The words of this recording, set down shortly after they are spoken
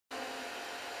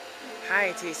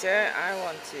Hi teacher, I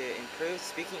want to improve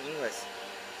speaking English,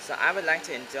 so I would like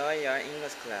to enjoy your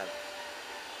English club.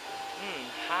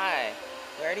 Hi,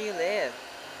 where do you live?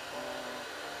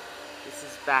 This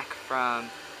is back from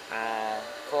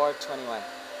 421.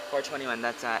 421,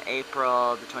 that's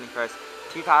April the 21st,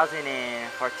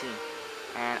 2014.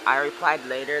 And I replied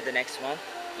later the next month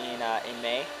in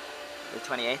May, the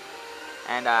 28th.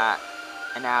 And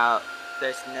now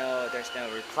there's no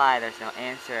reply, there's no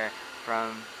answer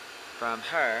from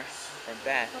her, from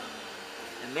Beth.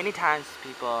 And many times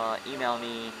people email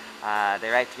me, they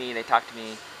write to me, they talk to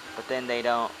me, but then they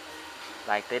don't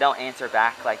answer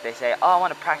back. Like they say, oh, I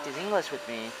want to practice English with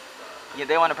me. Yeah,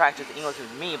 they want to practice English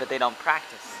with me, but they don't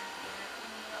practice.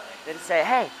 They just say,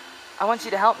 hey, I want you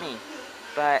to help me.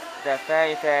 But they're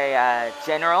very, very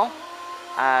general.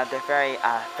 They're very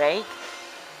fake.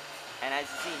 And as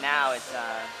you see now, it's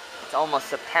almost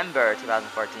September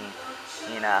 2014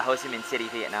 in Ho Chi Minh City,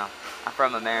 Vietnam. I'm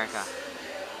from America.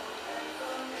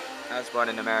 I was born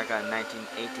in America in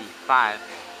 1985.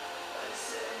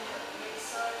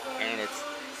 And it's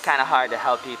kind of hard to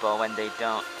help people when they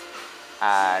don't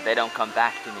come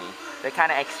back to me. They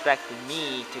kind of expect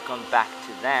me to come back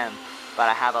to them, but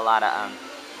I have a lot of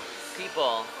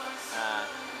people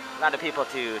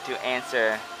to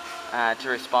answer, to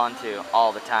respond to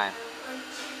all the time.